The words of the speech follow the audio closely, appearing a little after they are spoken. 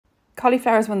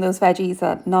Cauliflower is one of those veggies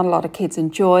that not a lot of kids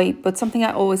enjoy, but something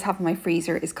I always have in my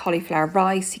freezer is cauliflower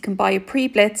rice. You can buy it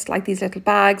pre-blitzed like these little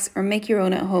bags or make your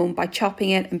own at home by chopping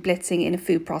it and blitzing in a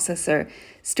food processor.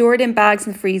 Store it in bags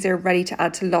in the freezer, ready to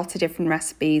add to lots of different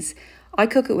recipes. I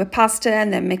cook it with pasta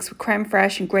and then mix with creme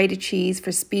fraiche and grated cheese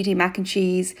for speedy mac and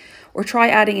cheese, or try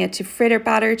adding it to fritter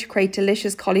batter to create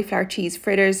delicious cauliflower cheese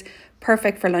fritters,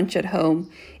 perfect for lunch at home.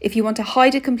 If you want to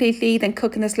hide it completely, then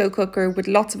cook in the slow cooker with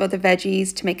lots of other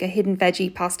veggies to make a hidden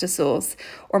veggie pasta sauce.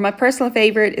 Or my personal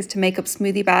favourite is to make up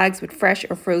smoothie bags with fresh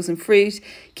or frozen fruit,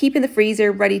 keep in the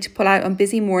freezer ready to pull out on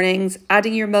busy mornings,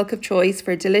 adding your milk of choice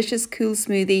for a delicious cool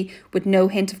smoothie with no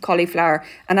hint of cauliflower,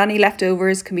 and any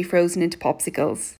leftovers can be frozen into popsicles.